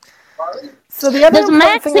 So the other Does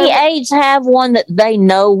Maxi Aids have one that they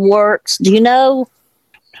know works? Do you know?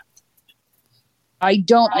 I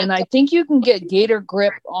don't, and I think you can get Gator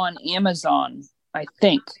Grip on Amazon, I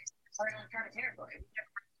think.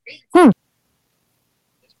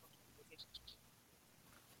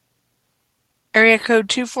 Area code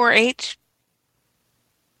 248.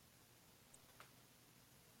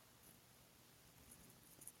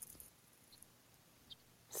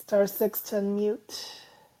 *6 to unmute.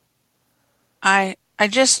 I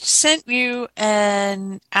just sent you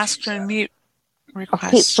an ask to unmute request.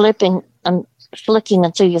 I'll keep flicking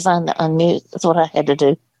until you find the unmute. That's what I had to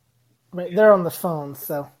do. Right, they're on the phone,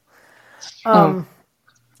 so.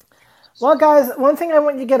 Well, guys, one thing I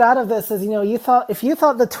want you to get out of this is, if you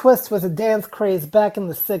thought the twist was a dance craze back in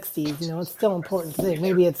the 60s, it's still important to say.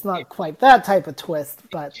 Maybe it's not quite that type of twist,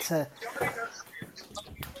 but...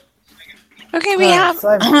 Okay, we have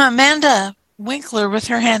Amanda Winkler with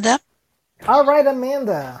her hand up. All right,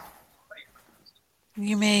 Amanda.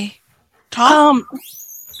 You may talk.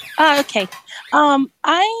 Okay.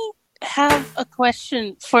 I have a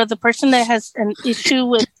question for the person that has an issue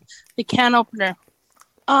with the can opener.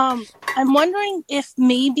 I'm wondering if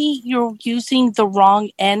maybe you're using the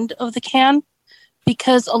wrong end of the can,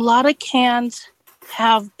 because a lot of cans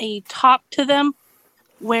have a top to them,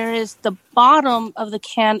 whereas the bottom of the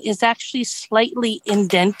can is actually slightly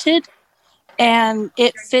indented, and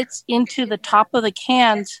it fits into the top of the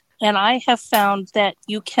cans. And I have found that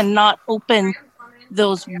you cannot open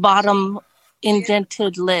those bottom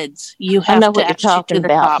indented lids. You have I know to what you're talking do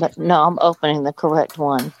the about, top. but no, I'm opening the correct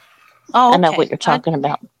one. Oh, okay. I know what you're talking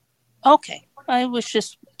about. Okay. I was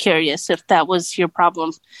just curious if that was your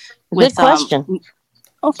problem. Good question.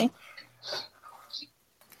 Okay.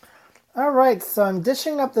 All right, so I'm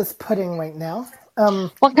dishing up this pudding right now.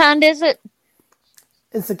 What kind is it?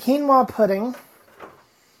 It's a quinoa pudding.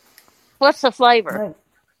 What's the flavor?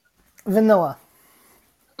 Vanilla.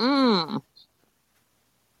 Mmm.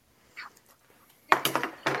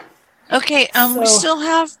 Okay, we still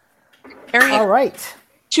have area. All right.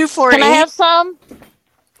 248. Can I have some?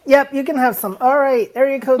 Yep, you can have some. All right,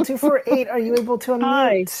 area code 248. Are you able to unmute?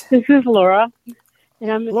 Hi, this is Laura,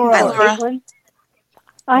 and I'm the Laura. 248 one.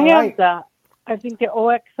 I All have right. I think the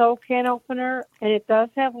OXO can opener, and it does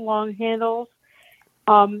have long handles.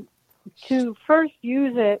 To first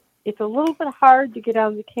use it, it's a little bit hard to get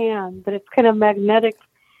on the can, but it's kind of magnetic,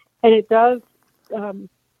 and it does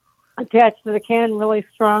attach to the can really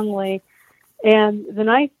strongly. And the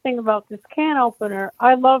nice thing about this can opener,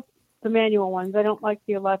 I love the manual ones. I don't like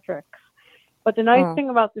the electrics. But the nice thing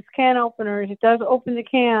about this can opener is it does open the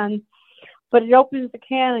can, but it opens the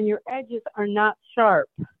can and your edges are not sharp.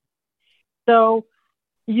 So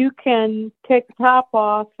you can take the top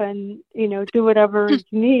off and, do whatever you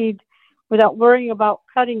need without worrying about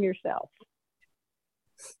cutting yourself.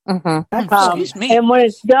 Excuse me. And when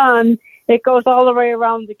it's done, it goes all the way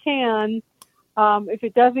around the can. If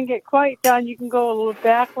it doesn't get quite done, you can go a little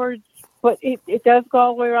backwards, but it does go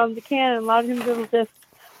all the way around the can. And a lot of times it'll just,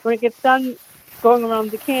 when it gets done going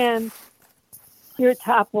around the can, your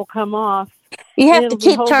top will come off. You have to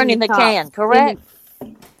keep turning the can, correct?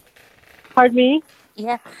 Pardon me?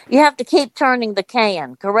 Yeah, you have to keep turning the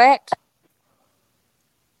can, correct?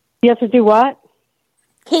 You have to do what?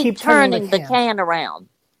 Keep turning the can around.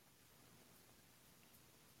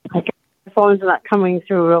 The phone's not coming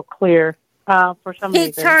through real clear for some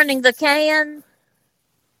reason. Keep turning the can?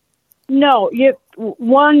 No,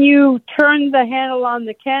 when you turn the handle on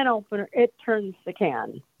the can opener, it turns the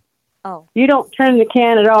can. Oh. You don't turn the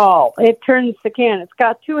can at all. It turns the can. It's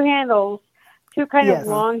got two handles, two kind of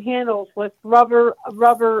long handles with rubber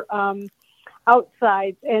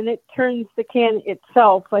outsides, and it turns the can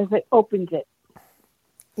itself as it opens it.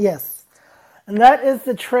 Yes. And that is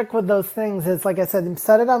the trick with those things is, like I said,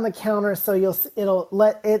 set it on the counter so it'll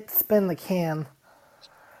let it spin the can.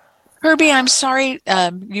 Herbie, I'm sorry.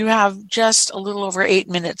 You have just a little over 8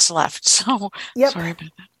 minutes left, so sorry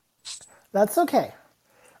about that. That's okay.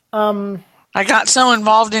 I got so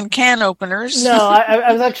involved in can openers. No,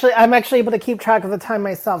 I'm actually able to keep track of the time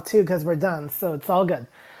myself too because we're done, so it's all good.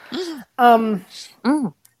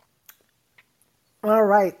 All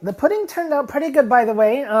right, the pudding turned out pretty good, by the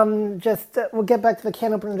way. We'll get back to the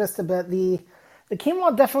can opener in just a bit. The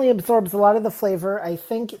quinoa definitely absorbs a lot of the flavor. I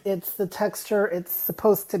think it's the texture it's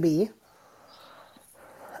supposed to be.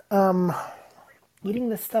 Eating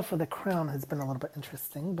this stuff with a crown has been a little bit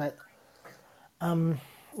interesting, but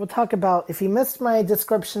we'll talk about, if you missed my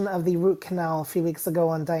description of the root canal a few weeks ago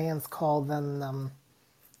on Diane's call, then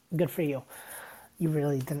good for you. You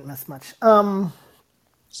really didn't miss much.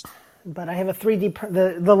 But I have a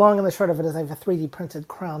 3D, the long and the short of it is I have a 3D printed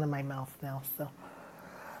crown in my mouth now, so.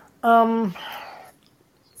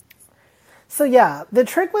 So yeah, the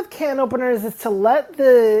trick with can openers is to let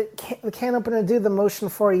the can opener do the motion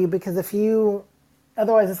for you, because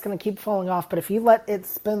otherwise it's going to keep falling off, but if you let it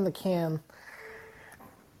spin the can,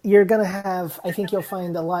 you're going to have, I think you'll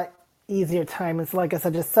find a lot easier time. It's like I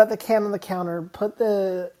said, just set the can on the counter, put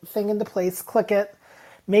the thing into place, click it,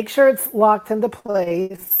 make sure it's locked into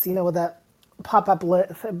place, with that pop-up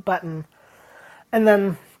button, and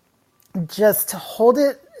then just hold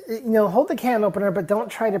it, hold the can opener, but don't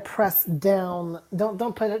try to press down.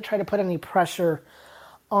 Don't try to put any pressure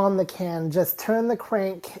on the can. Just turn the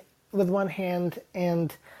crank with one hand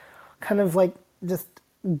and kind of like just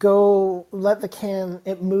let the can,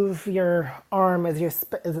 move your arm as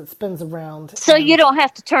it spins around. So you don't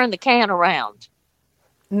have to turn the can around.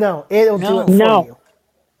 No, it'll do it for you.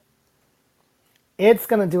 It's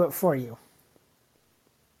going to do it for you.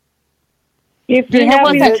 If you're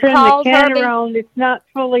having to turn the can Herbie? around, it's not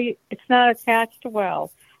attached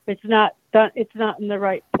well. It's not done. It's not in the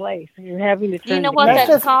right place. You're having to turn. Do you know what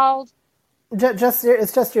that's called?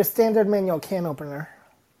 It's just your standard manual can opener.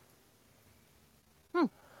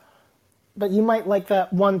 But you might like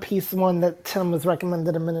that one-piece one that Tim was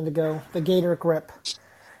recommended a minute ago, the Gator Grip.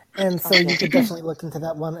 And so you could definitely look into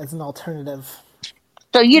that one as an alternative.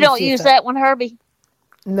 So you don't use that one, Herbie?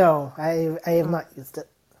 No, I have not used it.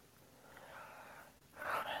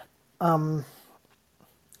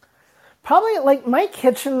 Probably, like, my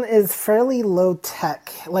kitchen is fairly low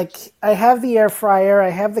tech. Like, I have the air fryer,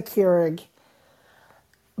 I have the Keurig,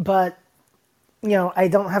 but, I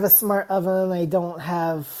don't have a smart oven, I don't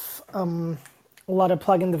have a lot of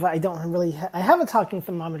plug-in device. I don't really I have a talking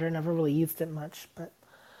thermometer, never really used it much, but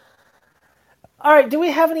All right, do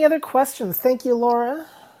we have any other questions? Thank you, Laura.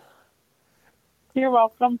 You're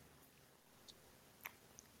welcome.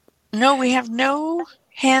 No, we have no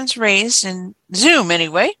hands raised in Zoom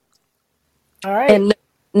anyway. All right. And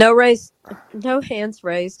no hands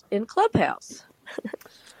raised in Clubhouse.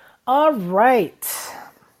 All right.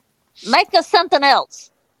 Make us something else.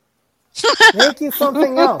 Make you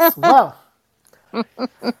something else. Well,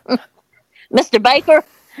 Mr. Baker.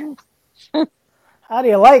 how do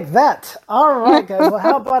you like that? All right, guys. Well,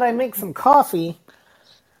 how about I make some coffee?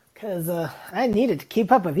 Because I needed to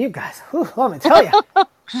keep up with you guys. Whew, let me tell you.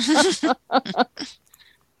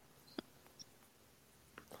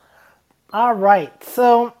 All right.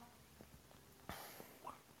 So,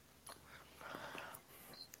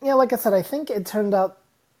 yeah, like I said, I think it turned out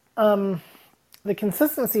the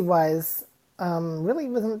consistency-wise really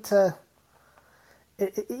wasn't...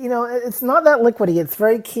 it's not that liquidy. It's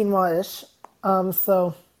very quinoa-ish.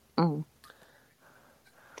 So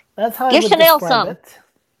that's how I would describe it.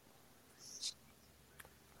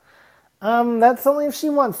 That's only if she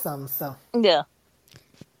wants some. So yeah.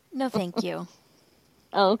 No, thank you.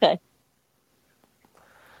 Oh, okay.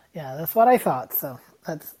 Yeah, that's what I thought. So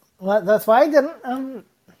that's why I didn't.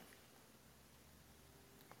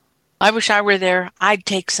 I wish I were there. I'd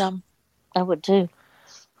take some. I would too.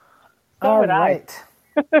 All right.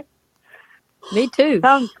 Me too.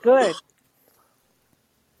 Sounds good.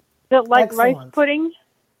 Is it like Excellent. rice pudding?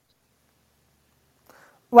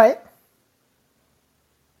 What?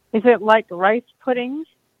 Is it like rice pudding?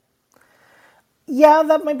 Yeah,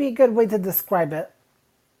 that might be a good way to describe it.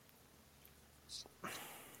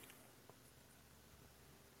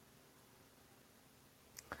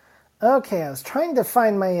 Okay, I was trying to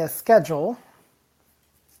find my schedule,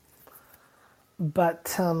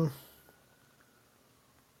 but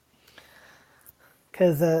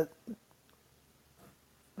because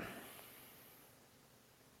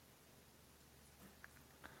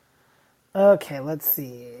okay, let's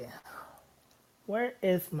see. Where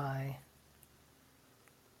is my...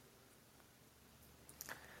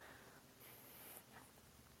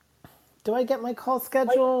 Do I get my call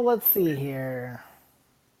schedule? Let's see here.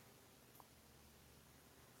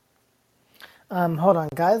 Hold on,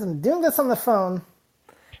 guys. I'm doing this on the phone,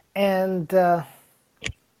 and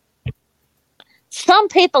some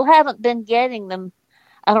people haven't been getting them.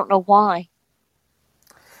 I don't know why.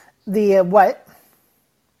 The what?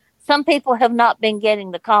 Some people have not been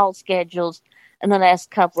getting the call schedules in the last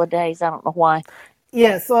couple of days. I don't know why.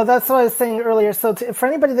 Yeah, so that's what I was saying earlier. So for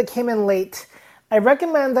anybody that came in late, I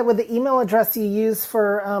recommend that with the email address you use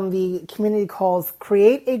for the community calls,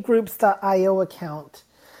 create a groups.io account.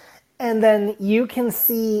 And then you can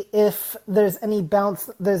see if there's any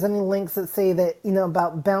links that say that,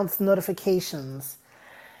 about bounce notifications.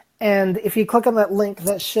 And if you click on that link,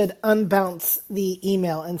 that should unbounce the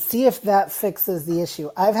email and see if that fixes the issue.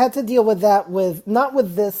 I've had to deal with that not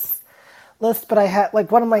with this list, but I had,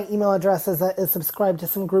 one of my email addresses that is subscribed to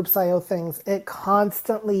some Groups.io things. It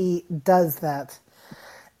constantly does that.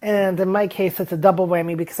 And in my case, it's a double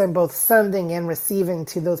whammy because I'm both sending and receiving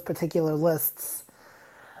to those particular lists.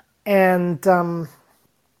 And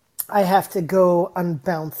I have to go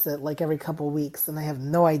unbounce it every couple weeks, and I have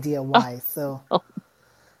no idea why. So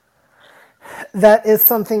that is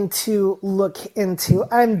something to look into.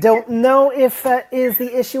 I don't know if that is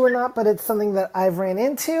the issue or not, but it's something that I've ran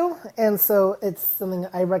into, and so it's something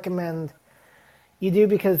I recommend you do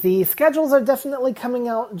because the schedules are definitely coming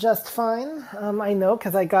out just fine. I know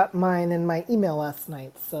because I got mine in my email last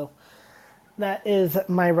night, so that is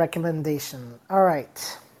my recommendation. All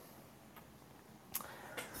right.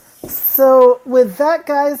 So with that,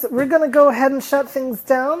 guys, we're going to go ahead and shut things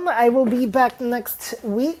down. I will be back next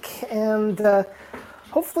week, and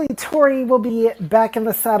hopefully Tori will be back in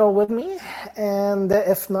the saddle with me. And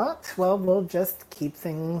if not, well, we'll just keep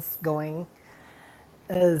things going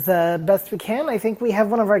as best we can. I think we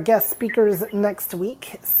have one of our guest speakers next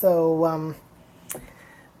week, so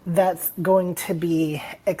that's going to be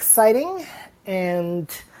exciting. And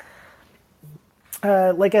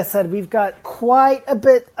like I said, we've got quite a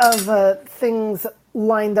bit of things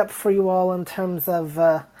lined up for you all in terms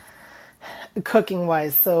of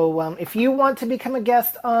cooking-wise. So if you want to become a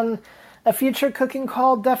guest on a future cooking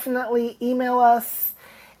call, definitely email us,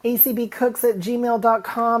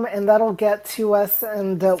 acbcooks@gmail.com, and that'll get to us,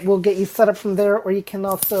 and we'll get you set up from there. Or you can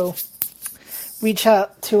also reach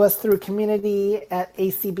out to us through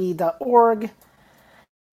community@acb.org.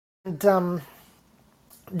 And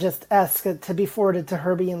just ask it to be forwarded to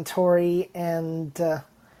Herbie and Tori, and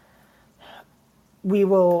we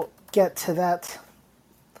will get to that.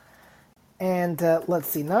 And let's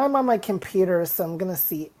see. Now I'm on my computer, so I'm going to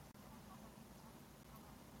see.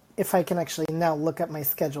 if I can actually now look at my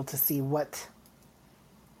schedule to see what.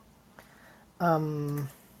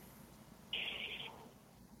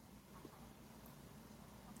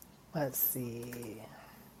 Let's see.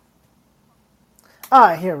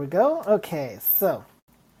 Here we go. Okay, so.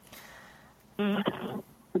 All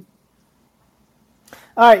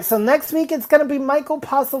right, so next week it's going to be Michael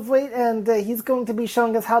Postlethwaite, and he's going to be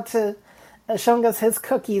showing us showing us his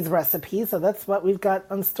cookies recipe. So that's what we've got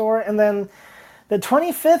on store. And then the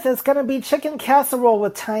 25th is going to be chicken casserole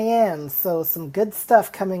with Tyann. So some good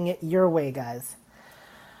stuff coming your way, guys.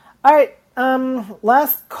 All right,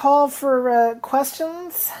 last call for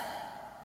questions.